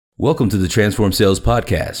Welcome to the Transform Sales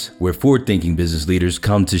Podcast, where forward-thinking business leaders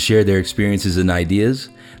come to share their experiences and ideas,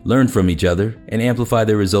 learn from each other, and amplify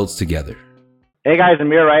their results together. Hey guys,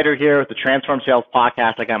 Amir Ryder here with the Transform Sales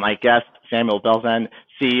Podcast. I got my guest, Samuel Belzen,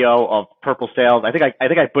 CEO of Purple Sales. I think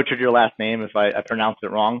I butchered your last name if I pronounced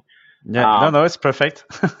it wrong. Yeah, no, it's perfect.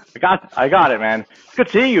 I got it, man. It's good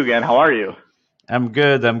seeing you again. How are you? I'm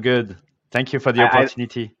good. Thank you for the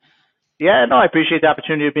opportunity. I appreciate the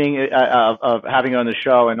opportunity of being of having you on the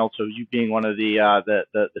show, and also you being one of the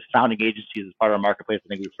founding agencies as part of our marketplace. I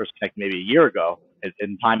think we first connected maybe a year ago,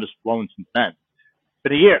 and time has flown since then. It's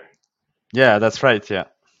been a year. Yeah, that's right. Yeah.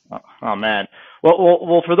 Oh man.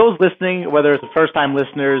 Well, for those listening, whether it's the first-time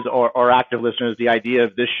listeners or active listeners, the idea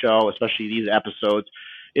of this show, especially these episodes,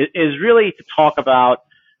 is really to talk about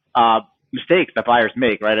mistakes that buyers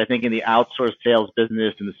make, right? I think in the outsourced sales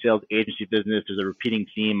business and the sales agency business, there's a repeating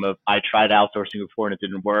theme of I tried outsourcing before and it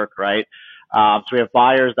didn't work, right? So we have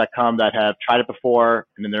buyers that come that have tried it before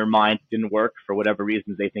and in their mind it didn't work for whatever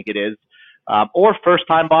reasons they think it is, or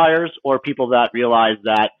first-time buyers or people that realize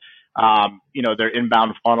that their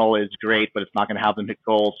inbound funnel is great, but it's not going to have them hit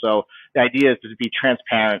goals. So the idea is to be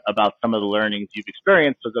transparent about some of the learnings you've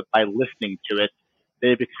experienced so that by listening to it,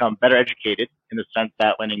 they become better educated in the sense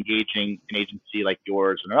that when engaging an agency like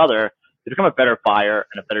yours and another, they become a better buyer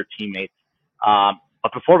and a better teammate.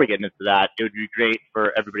 But before we get into that, it would be great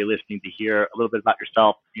for everybody listening to hear a little bit about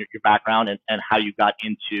yourself, your background, and how you got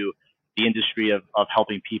into the industry of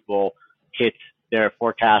helping people hit their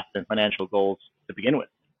forecast and financial goals to begin with.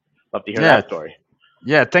 Love to hear that story.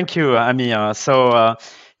 Yeah, thank you, Ami. So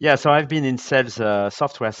I've been in sales,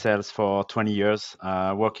 software sales for 20 years,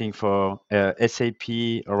 working for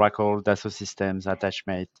SAP, Oracle, Dassault Systems,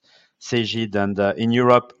 Attachmate, Cegid, and in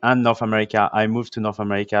Europe and North America. I moved to North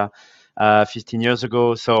America 15 years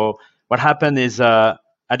ago. So what happened is I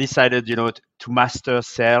decided, to master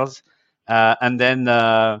sales and then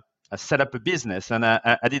set up a business. And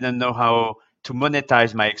I didn't know how to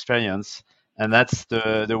monetize my experience. And that's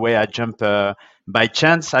the way I jumped by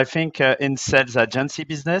chance, I think, in sales agency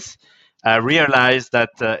business. I realized that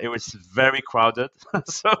it was very crowded.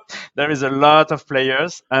 So there is a lot of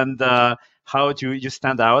players. And how do you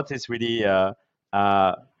stand out is really the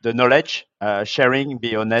knowledge, sharing,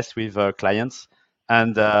 be honest with clients,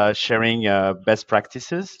 and sharing best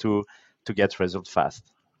practices to get results fast.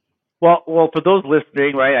 Well, for those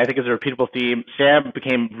listening, right, I think it's a repeatable theme. Sam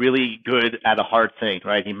became really good at a hard thing,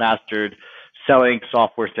 right? He mastered selling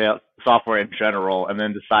software in general, and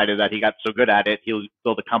then decided that he got so good at it, he'll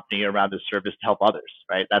build a company around his service to help others,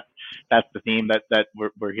 right? That's the theme that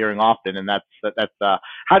we're hearing often, and that's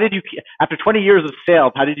how did you, after 20 years of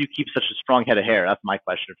sales, how did you keep such a strong head of hair? That's my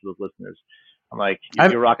question for those listeners. I'm like,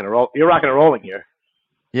 you're rocking and rolling here.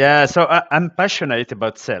 Yeah, so I'm passionate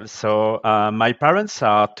about sales. So my parents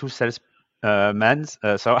are two sales men,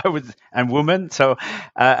 and women. So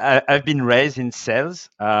I've been raised in sales.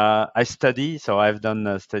 I study, so I've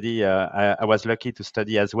done study. I was lucky to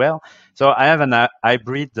study as well. So I have an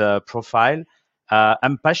hybrid profile.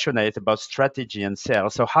 I'm passionate about strategy and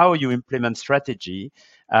sales. So how you implement strategy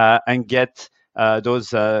and get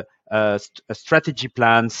those strategy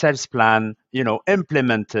plan, sales plan,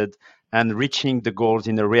 implemented and reaching the goals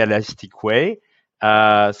in a realistic way.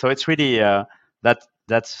 So it's really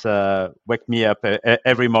that's wake me up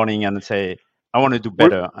every morning and say, I want to do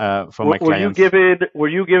better for my clients. Were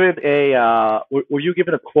you given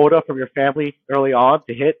a quota from your family early on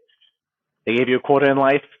to hit? They gave you a quota in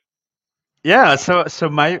life? Yeah, so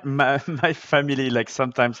my family, like,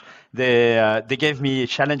 sometimes they gave me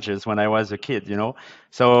challenges when I was a kid,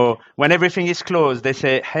 So when everything is closed, they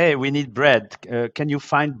say, hey, we need bread. Can you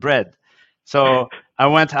find bread? So I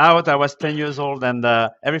went out. I was 10 years old, and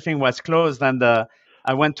everything was closed. And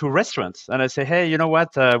I went to restaurants, and I say, hey, you know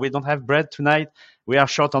what? We don't have bread tonight. We are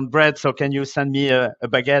short on bread. So can you send me a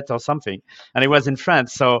baguette or something? And it was in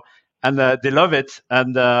France. And they love it.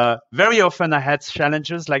 And very often I had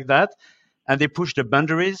challenges like that. And they push the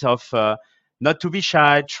boundaries of not to be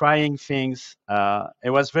shy, trying things. It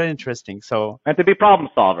was very interesting. And to be problem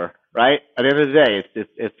solver, right? At the end of the day,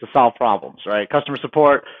 it's to solve problems, right? Customer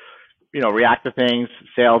support, react to things.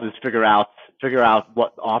 Sales is figure out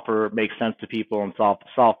what offer makes sense to people and solve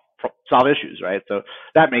issues, right? So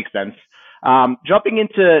that makes sense. Jumping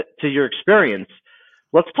into your experience,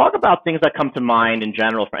 let's talk about things that come to mind in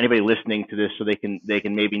general for anybody listening to this, so they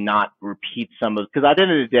can maybe not repeat some of, because at the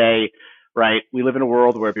end of the day, right, we live in a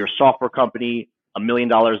world where if you're a software company, $1 million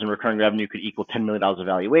in recurring revenue could equal $10 million of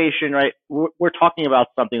valuation, right? We're talking about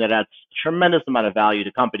something that adds a tremendous amount of value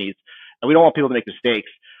to companies, and we don't want people to make mistakes.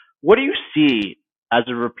 What do you see as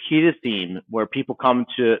a repeated theme where people come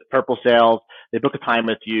to Purple Sales, they book a time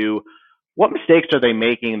with you. What mistakes are they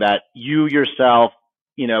making that you yourself,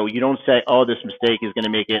 you don't say, oh, this mistake is going to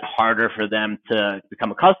make it harder for them to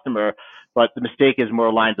become a customer, but the mistake is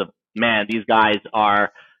more lines of, man, these guys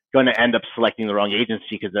are going to end up selecting the wrong agency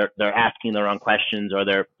because they're asking the wrong questions or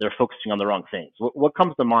they're focusing on the wrong things. What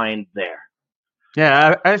comes to mind there?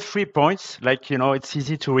 Yeah, I have 3 points. It's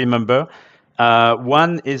easy to remember.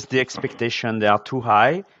 One is the expectation. They are too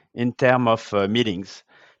high in terms of meetings.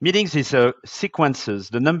 Meetings is sequences.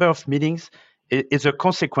 The number of meetings is a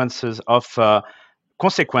consequence of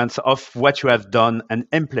what you have done and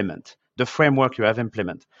implement, the framework you have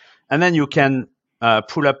implement. And then you can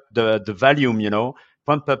pull up the volume,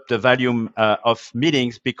 pump up the volume of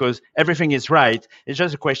meetings because everything is right. It's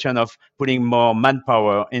just a question of putting more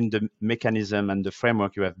manpower in the mechanism and the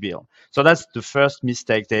framework you have built. So that's the first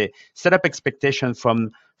mistake. They set up expectation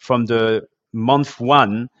from the month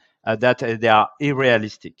one that they are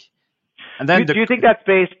unrealistic. And then do you think that's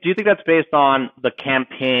based on the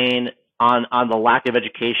campaign, on the lack of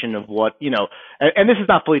education of what, and this is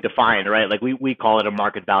not fully defined, right? Like we call it a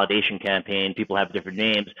market validation campaign. People have different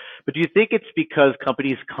names, but do you think it's because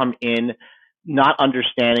companies come in not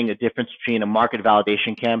understanding the difference between a market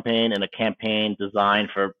validation campaign and a campaign designed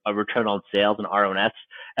for a return on sales and ROS,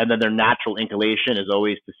 and then their natural inclination is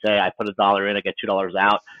always to say, I put $1 in, I get $2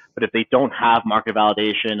 out. But if they don't have market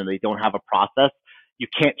validation and they don't have a process, you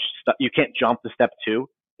can't jump to step two.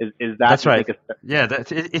 Is that That's right? Yeah,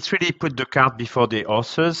 it's really put the cart before the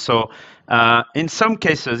horses. So in some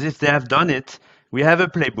cases, if they have done it, we have a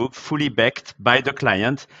playbook fully backed by the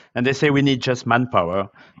client, and they say we need just manpower.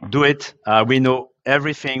 Do it. We know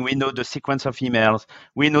everything. We know the sequence of emails.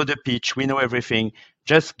 We know the pitch. We know everything.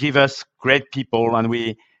 Just give us great people, and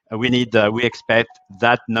we expect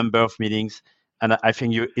that number of meetings. And I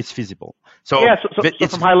think it's feasible. So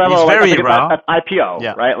from high level, it's very rare. IPO,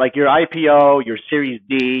 yeah. Right? Like your IPO, your Series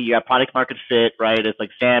D, you have product market fit, right? It's like,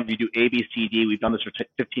 Sam, you do A, B, C, D. We've done this for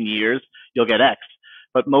 15 years. You'll get X.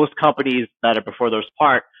 But most companies that are before those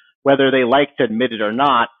part, whether they like to admit it or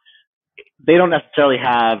not, they don't necessarily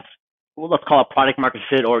have, let's call it product market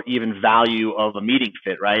fit or even value of a meeting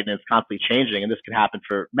fit, right? And it's constantly changing. And this can happen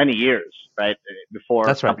for many years, right? Before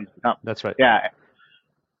companies become. That's right. Yeah.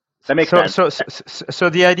 That makes sense. So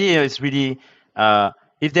the idea is really,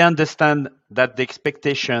 if they understand that the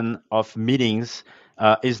expectation of meetings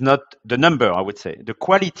is not the number, I would say. The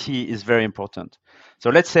quality is very important.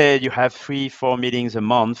 So let's say you have 3-4 meetings a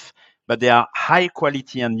month, but they are high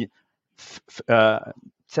quality and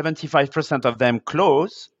 75% of them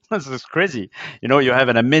close. This is crazy. You have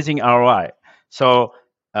an amazing ROI. So,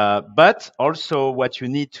 but also what you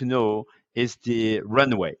need to know is the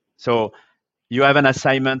runway. So you have an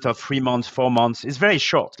assignment of 3 months, 4 months. It's very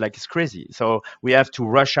short, like it's crazy. So we have to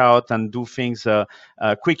rush out and do things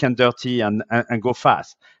quick and dirty and go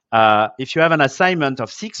fast. If you have an assignment of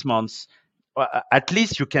 6 months, at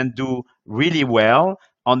least you can do really well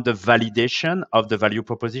on the validation of the value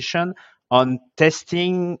proposition, on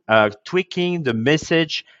testing, tweaking the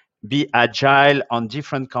message, be agile on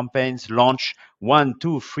different campaigns, launch 1,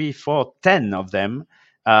 2, 3, 4, 10 of them,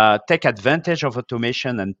 take advantage of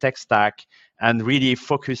automation and tech stack, and really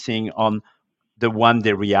focusing on the one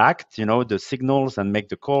they react, the signals, and make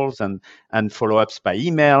the calls and follow-ups by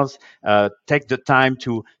emails. Take the time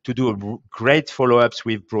to do great follow-ups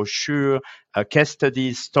with brochure, case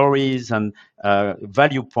studies, stories, and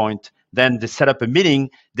value point. Then they set up a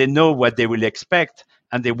meeting. They know what they will expect,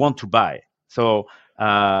 and they want to buy. So,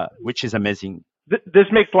 which is amazing. This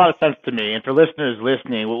makes a lot of sense to me. And for listeners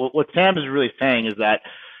listening, what Sam is really saying is that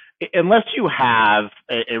unless you have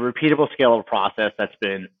a repeatable, scalable process that's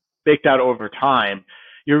been baked out over time,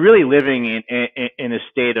 you're really living in a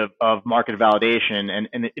state of market validation.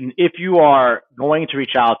 And if you are going to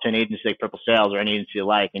reach out to an agency like Purple Sales or any agency you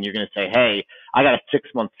like, and you're going to say, hey, I got a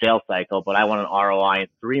 6-month sales cycle, but I want an ROI in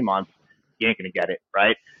 3 months, you ain't going to get it,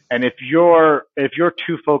 right? And if you're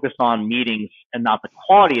too focused on meetings and not the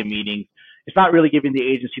quality of meetings, it's not really giving the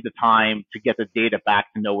agency the time to get the data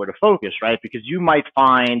back to know where to focus, right? Because you might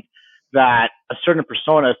find that a certain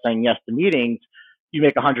persona is saying yes to meetings. You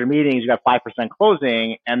make 100 meetings, you got 5%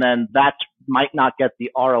 closing, and then that might not get the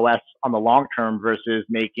ROS on the long term versus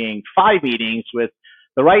making 5 meetings with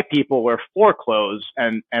the right people where 4 close,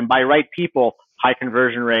 and by right people, high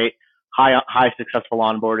conversion rate, high successful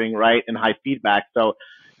onboarding, right, and high feedback. So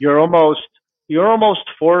you're almost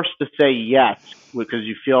forced to say yes because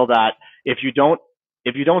you feel that if you don't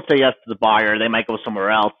say yes to the buyer, they might go somewhere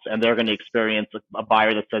else, and they're going to experience a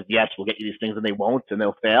buyer that says yes, we'll get you these things, and they won't, and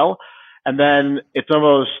they'll fail. And then it's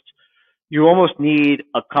almost you almost need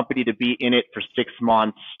a company to be in it for 6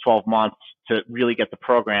 months, 12 months to really get the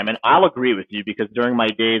program. And I'll agree with you because during my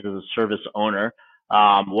days as a service owner,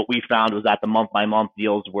 what we found was that the month-by-month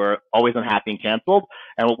deals were always unhappy and canceled.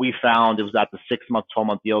 And what we found was that the 6-month,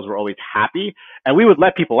 12-month deals were always happy. And we would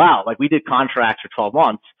let people out. Like we did contracts for 12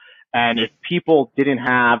 months. And if people didn't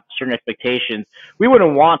have certain expectations, we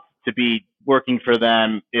wouldn't want to be working for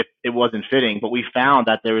them if it wasn't fitting. But we found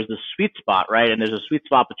that there was this sweet spot, right? And there's a sweet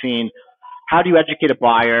spot between how do you educate a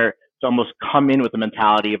buyer to almost come in with the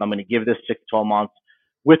mentality of I'm going to give this 6 to 12 months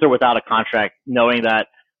with or without a contract, knowing that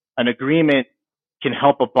an agreement can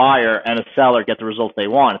help a buyer and a seller get the results they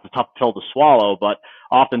want. It's a tough pill to swallow, but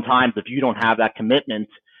oftentimes if you don't have that commitment,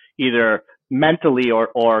 either mentally or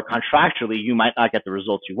contractually, you might not get the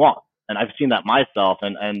results you want. And I've seen that myself,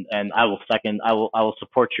 and I will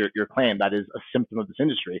support your claim. That is a symptom of this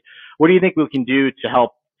industry. What do you think we can do to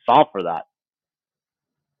help solve for that?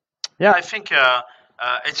 Yeah, I think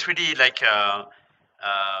it's really like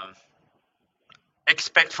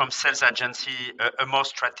expect from sales agency a more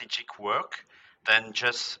strategic work than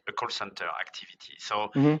just a call center activity. So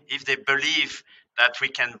if they believe that we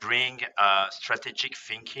can bring strategic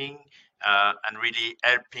thinking and really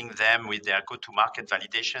helping them with their go-to-market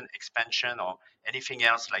validation, expansion, or anything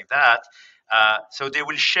else like that, so they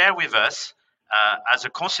will share with us as a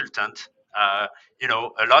consultant a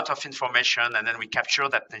lot of information, and then we capture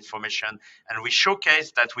that information and we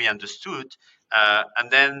showcase that we understood, and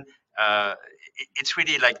then it's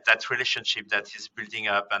really like that relationship that is building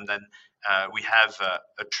up, and then we have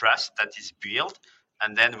a trust that is built,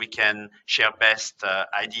 and then we can share best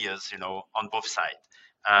ideas, on both sides.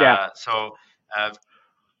 So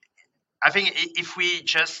I think if we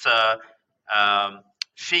just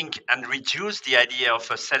think and reduce the idea of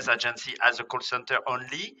a sales agency as a call center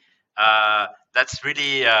only, that's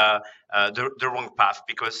really the wrong path,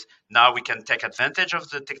 because now we can take advantage of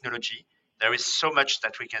the technology. There is so much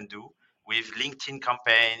that we can do with LinkedIn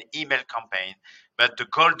campaign, email campaign, but the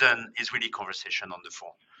golden is really conversation on the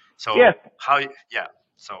phone. So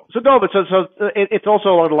it's also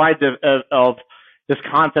along the lines of this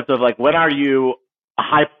concept of like, when are you a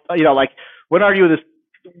high, when are you this,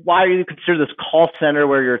 why are you considered this call center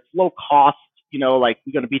where you're low cost, like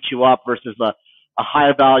we're going to beat you up versus a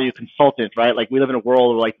high value consultant, right? Like we live in a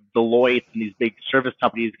world where like Deloitte and these big service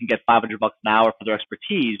companies can get $500 an hour for their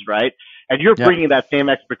expertise, right? And you're bringing that same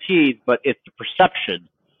expertise, but it's the perception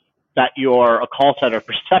that you're a call center,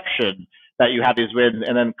 perception that you have these wins,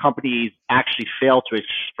 and then companies actually fail to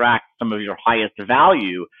extract some of your highest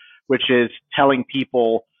value, which is telling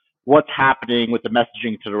people what's happening with the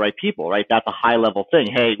messaging to the right people, right? That's a high level thing.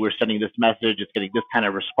 Hey, we're sending this message, it's getting this kind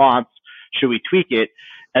of response. Should we tweak it?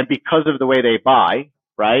 And because of the way they buy,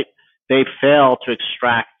 right, they fail to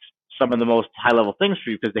extract some of the most high level things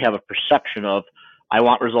for you because they have a perception of, I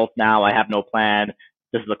want results now, I have no plan,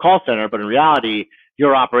 this is a call center, but in reality,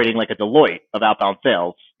 you're operating like a Deloitte of outbound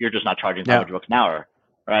sales. You're just not charging $500 an hour,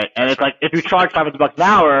 right? And it's like, if you charge $500 an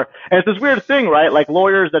hour, and it's this weird thing, right? Like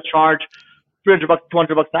lawyers that charge $300,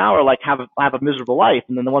 $200 an hour, like have a miserable life.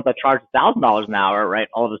 And then the ones that charge $1,000 an hour, right,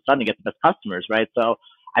 all of a sudden you get the best customers, right? So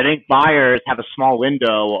I think buyers have a small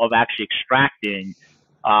window of actually extracting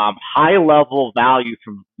high level value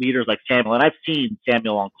from leaders like Samuel. And I've seen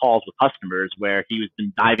Samuel on calls with customers where he was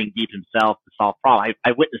been diving deep himself to solve problems.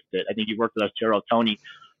 I witnessed it. I think he worked with us, Gerald Tony,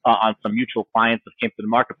 on some mutual clients that came to the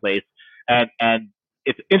marketplace. And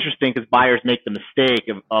it's interesting because buyers make the mistake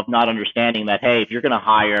of not understanding that, hey, if you're going to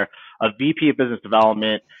hire a VP of business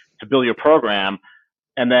development to build your program,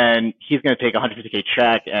 and then he's going to take a $150K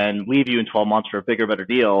check and leave you in 12 months for a bigger, better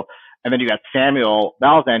deal. And then you got Samuel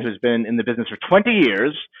Valzan, who's been in the business for 20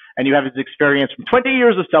 years, and you have his experience from 20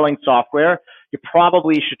 years of selling software. You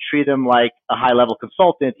probably should treat him like a high-level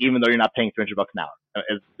consultant, even though you're not paying $300 an hour.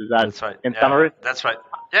 Is that that's right. In summary? That's right.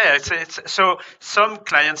 Yeah, it's so some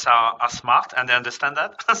clients are smart and they understand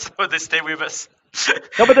that, so they stay with us.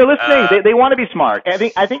 No, but they're listening. They want to be smart. I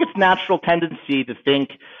think it's natural tendency to think.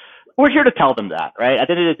 We're here to tell them that, right? At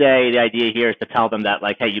the end of the day, the idea here is to tell them that,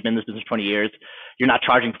 like, hey, you've been in this business 20 years. You're not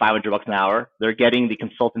charging $500 an hour. They're getting the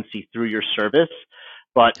consultancy through your service.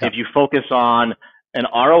 But if you focus on an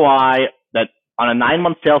ROI that on a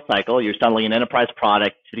 9-month sales cycle, you're selling an enterprise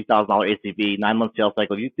product, $50,000 ACV, 9-month sales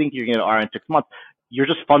cycle. If you think you're going to ROI in 6 months, you're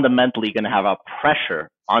just fundamentally going to have a pressure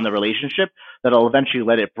on the relationship that'll eventually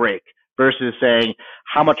let it break versus saying,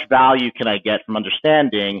 how much value can I get from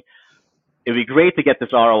understanding? It'd be great to get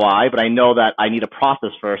this ROI, but I know that I need a process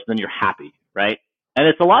first, then you're happy, right? And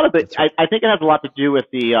it's a lot of it. I think it has a lot to do with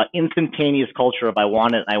the instantaneous culture of I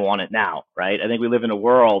want it and I want it now, right? I think we live in a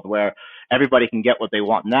world where everybody can get what they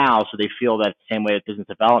want now, so they feel that same way with business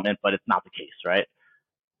development, but it's not the case, right?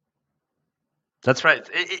 That's right.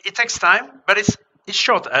 It takes time, but it's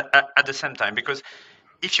short at the same time, because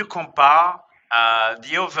if you compare,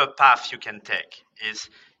 the other path you can take is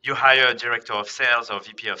you hire a director of sales or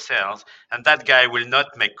VP of sales, and that guy will not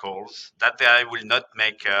make calls. That guy will not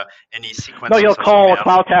make any sequences. No, he'll call a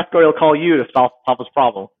cloud task, or he'll call you to solve this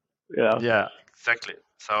problem. Yeah, exactly.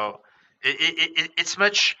 So it's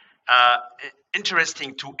much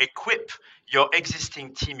interesting to equip your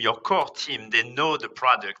existing team, your core team. They know the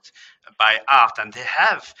product by heart, and they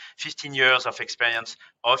have 15 years of experience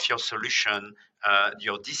of your solution,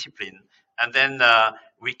 your discipline, and then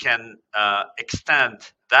we can extend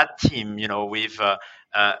that team, with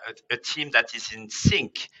a team that is in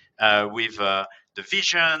sync with the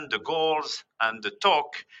vision, the goals, and the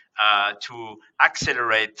talk to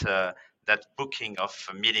accelerate that booking of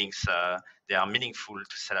meetings. They are meaningful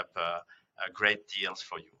to set up great deals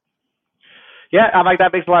for you. Yeah, like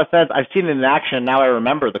that makes a lot of sense. I've seen it in action. Now I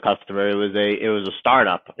remember the customer. It was a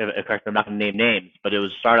startup. Correct, I'm not going to name names, but it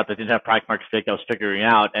was a startup that didn't have product market fit. I was figuring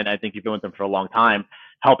out, and I think you've been with them for a long time,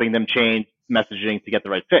 helping them change messaging to get the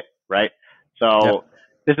right fit, right? So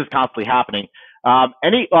This is constantly happening.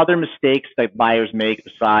 Any other mistakes that buyers make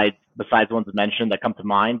besides the ones mentioned that come to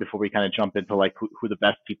mind before we kind of jump into like who the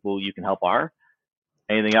best people you can help are?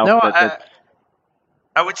 Anything else? No,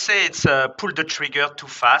 I would say it's pull the trigger too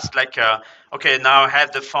fast. Like, okay, now I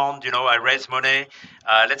have the fund, I raise money.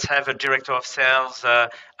 Let's have a director of sales,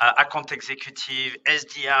 account executive,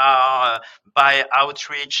 SDR, buy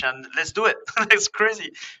outreach, and let's do it. It's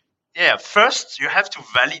crazy. Yeah, first you have to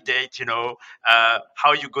validate,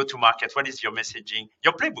 how you go to market. What is your messaging,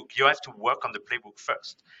 your playbook? You have to work on the playbook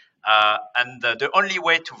first. And the only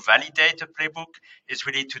way to validate a playbook is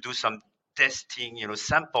really to do some testing,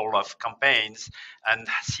 sample of campaigns and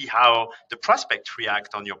see how the prospect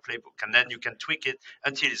react on your playbook. And then you can tweak it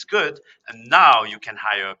until it's good. And now you can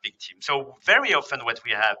hire a big team. So very often what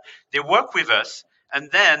we have, they work with us and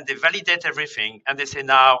then they validate everything. And they say,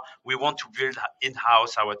 now we want to build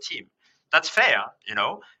in-house our team. That's fair,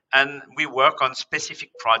 and we work on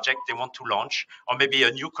specific project they want to launch, or maybe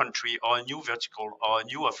a new country or a new vertical or a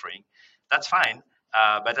new offering. That's fine.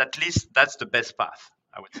 But at least that's the best path,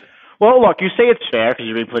 I would say. Well, look, you say it's fair because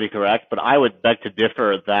you're being pretty correct, but I would beg to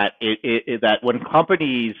differ that that when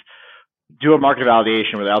companies do a market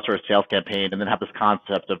validation with an outsourced sales campaign and then have this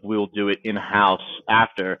concept of we'll do it in-house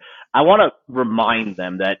after, I want to remind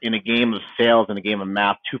them that in a game of sales and a game of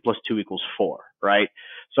math, 2 + 2 = 4, right?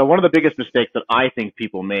 So one of the biggest mistakes that I think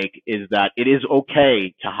people make is that it is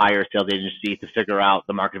okay to hire a sales agency to figure out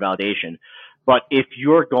the market validation. But if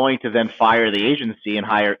you're going to then fire the agency and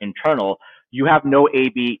hire internal, you have no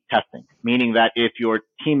A/B testing, meaning that if your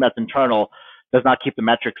team that's internal does not keep the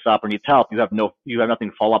metrics up or needs help, you have nothing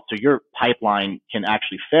to follow up. So your pipeline can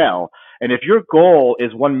actually fail. And if your goal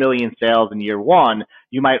is 1 million sales in year one,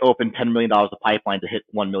 you might open $10 million of pipeline to hit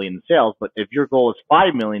 1 million in sales. But if your goal is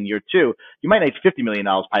 5 million in year two, you might need $50 million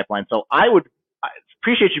pipeline. So I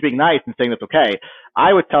appreciate you being nice and saying that's okay.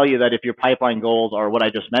 I would tell you that if your pipeline goals are what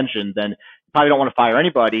I just mentioned, then you probably don't want to fire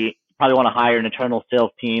anybody. You probably want to hire an internal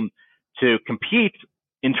sales team to compete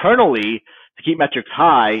internally to keep metrics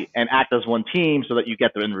high and act as one team so that you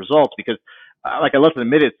get the end results. Because like I love to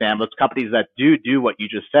admit it, Sam, those companies that do what you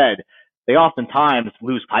just said, they oftentimes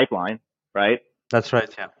lose pipeline, right? That's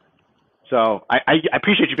right, yeah. So I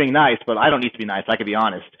appreciate you being nice, but I don't need to be nice. I can be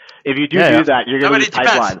honest. If you do that, you're going to lose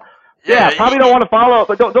pipeline. Probably don't want to follow,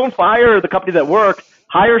 but don't fire the company that work.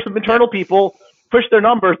 Hire some internal people, push their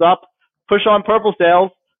numbers up, push on purple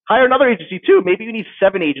sales, hire another agency too. Maybe you need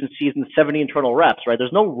 7 agencies and 70 internal reps, right?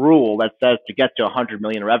 There's no rule that says to get to 100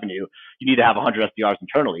 million revenue, you need to have 100 SDRs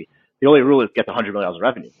internally. The only rule is get to 100 million of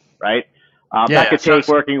revenue, right? That could take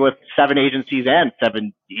working with 7 agencies and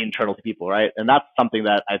 7 internal people, right? And that's something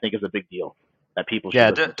that I think is a big deal that people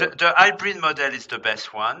should listen to. The hybrid model is the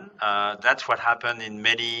best one. That's what happened in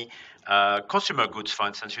many consumer goods, for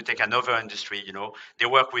instance. You take another industry, they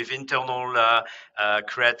work with internal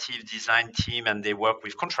creative design team and they work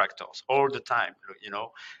with contractors all the time,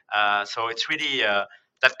 So it's really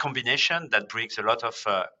that combination that brings a lot of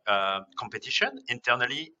competition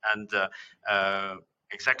internally and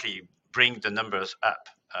exactly bring the numbers up.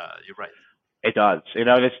 You're right. It does.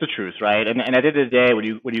 It's the truth, right? And at the end of the day, when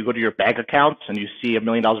you go to your bank accounts and you see $1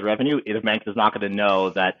 million of revenue, the bank is not going to know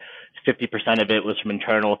that 50% of it was from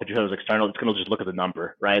internal, 50% was external. It's going to just look at the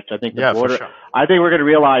number, right? So I think I think we're going to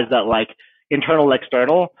realize that like internal,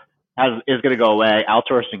 external, is going to go away.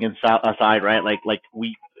 Outsourcing aside, right?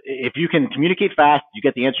 If you can communicate fast, you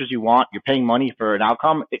get the answers you want. You're paying money for an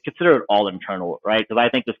outcome. Consider it all internal, right? Because I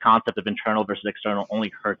think this concept of internal versus external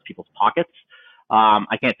only hurts people's pockets.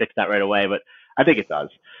 I can't fix that right away, but I think it does.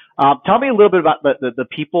 Tell me a little bit about the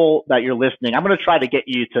people that you're listening. I'm going to try to get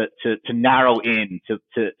you to narrow in to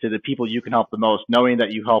the people you can help the most, knowing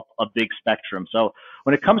that you help a big spectrum. So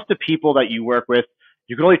when it comes to people that you work with,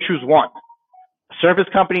 you can only choose one: a service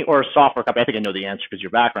company or a software company. I think I know the answer because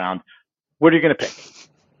your background. What are you going to pick?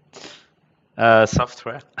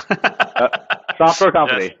 Software. Software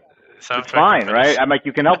company. Yes. Software it's fine, companies. right? I'm like,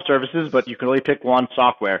 you can help services, but you can only pick one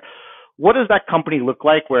software. What does that company look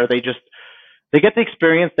like where they get the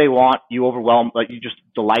experience they want, you overwhelm, like you just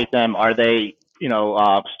delight them? Are they,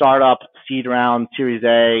 startup, seed round, Series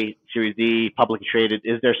A, Series E, publicly traded?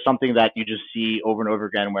 Is there something that you just see over and over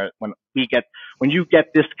again where when you get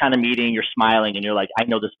this kind of meeting, you're smiling and you're like, I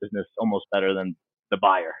know this business almost better than the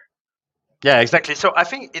buyer? Yeah, exactly. So I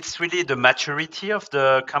think it's really the maturity of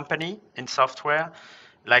the company in software.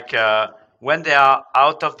 Like when they are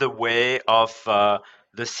out of the way of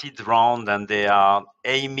the seed round and they are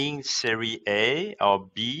aiming Series A or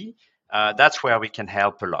B, that's where we can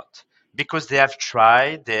help a lot because they have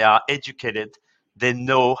tried, they are educated, they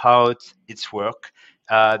know how it's work.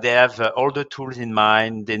 They have all the tools in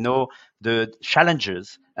mind, they know the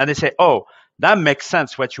challenges, and they say, oh, that makes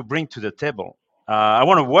sense what you bring to the table. I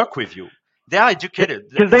want to work with you. They are educated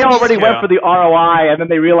because they already went for the ROI, and then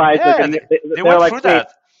they realized they went through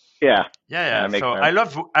that. Yeah. Yeah. So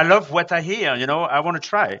sense. I love what I hear. I want to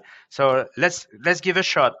try. So let's give a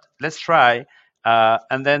shot. Let's try.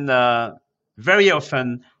 And then very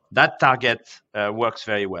often that target works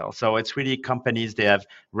very well. So it's really companies, they have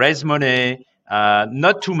raised money,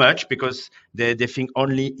 not too much because they think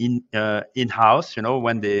only in-house,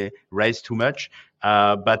 when they raise too much.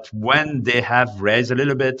 But when they have raised a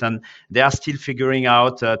little bit and they are still figuring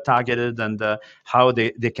out targeted and how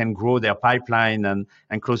they can grow their pipeline and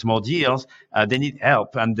close more deals, they need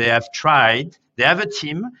help. And they have tried. They have a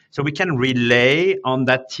team, so we can relay on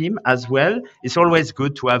that team as well. It's always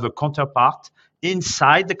good to have a counterpart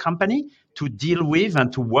inside the company to deal with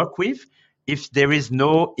and to work with. If there is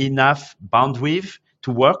no enough bandwidth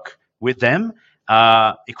to work with them,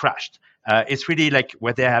 it crashed. It's really like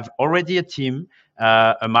where they have already a team,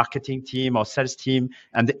 a marketing team or sales team,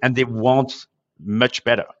 and they want much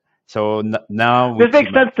better. So now this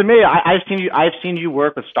makes sense to me. I've seen you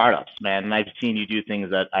work with startups, man, and I've seen you do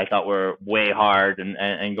things that I thought were way hard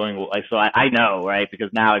and going like. So I know, right? Because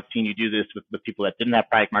now I've seen you do this with people that didn't have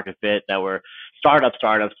product market fit, that were startups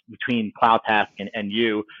between CloudTask and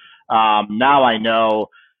you. Now I know.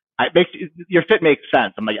 Your fit makes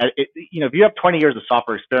sense. I'm like, if you have 20 years of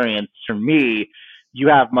software experience, for me, you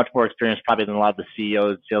have much more experience probably than a lot of the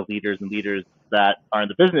CEOs, sales leaders, and leaders that are in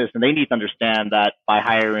the business, and they need to understand that by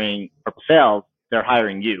hiring Purple Sales, they're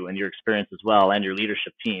hiring you and your experience as well, and your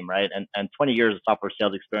leadership team, right? And 20 years of software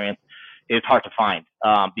sales experience is hard to find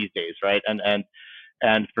these days, right? And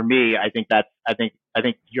for me, I think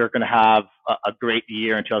you're going to have a great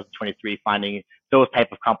year in 2023 finding those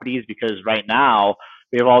type of companies, because right now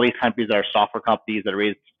we have all these companies that are software companies that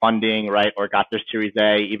raised funding, right, or got their Series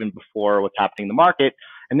A even before what's happening in the market.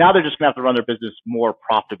 And now they're just going to have to run their business more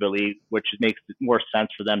profitably, which makes more sense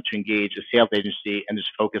for them to engage a sales agency and just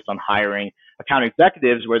focus on hiring account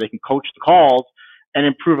executives where they can coach the calls and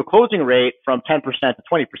improve a closing rate from 10% to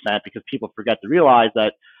 20%, because people forget to realize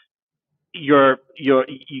that you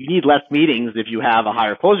need less meetings if you have a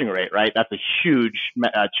higher closing rate, right? That's a huge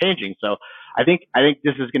changing. So I think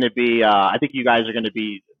this is going to be. I think you guys are going to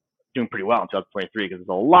be doing pretty well in 2023 because there's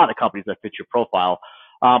a lot of companies that fit your profile.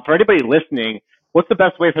 For anybody listening, what's the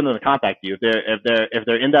best way for them to contact you if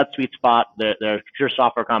they're in that sweet spot? They're a pure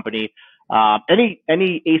software company. Any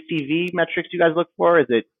ACV metrics you guys look for? Is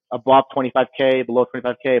it above 25K, below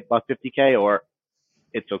 25K, above 50K, or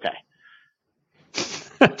it's okay?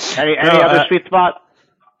 Any other sweet spot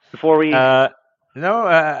before we? No,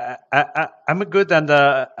 I'm good. And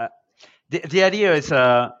the idea is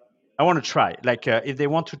I want to try. Like if they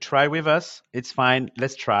want to try with us, it's fine.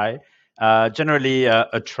 Let's try. Generally,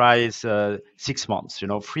 a try is 6 months.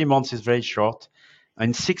 3 months is very short.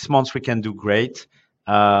 In 6 months, we can do great.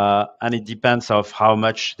 And it depends of how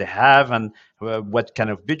much they have and what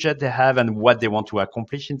kind of budget they have and what they want to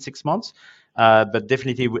accomplish in 6 months. But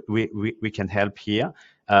definitely we can help here.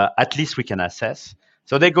 At least we can assess.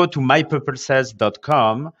 So they go to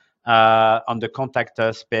mypurplesales.com on the contact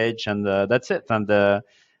us page, and that's it. And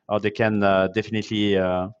or they can definitely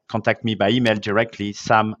contact me by email directly,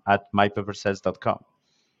 sam@mypurplesales.com.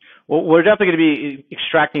 Well, we're definitely going to be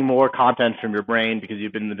extracting more content from your brain because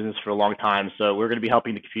you've been in the business for a long time. So we're going to be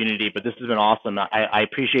helping the community. But this has been awesome. I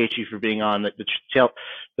appreciate you for being on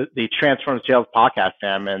the Transform Sales podcast,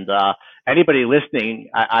 Sam. And anybody listening,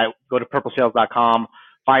 I go to purplesales.com,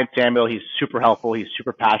 find Samuel. He's super helpful. He's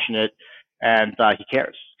super passionate, and he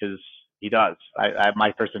cares because he does.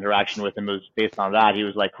 My first interaction with him was based on that. He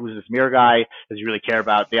was like, "Who's this Mir guy? Does he really care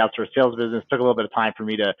about the outsourced sales business?" Took a little bit of time for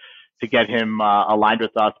me to get him aligned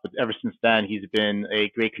with us. But ever since then, he's been a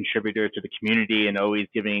great contributor to the community and always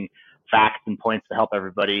giving facts and points to help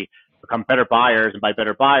everybody become better buyers. And by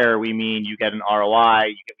better buyer, we mean you get an ROI,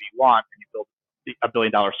 you get what you want, and you build $1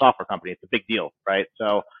 billion software company. It's a big deal, right?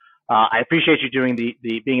 So I appreciate you doing the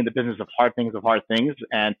being in the business of hard things.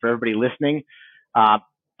 And for everybody listening,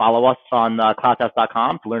 follow us on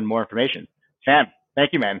cloudtest.com to learn more information. Sam,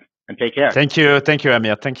 thank you, man, and take care. Thank you,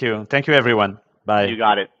 Amir. Thank you, everyone. Bye. You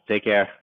got it. Take care.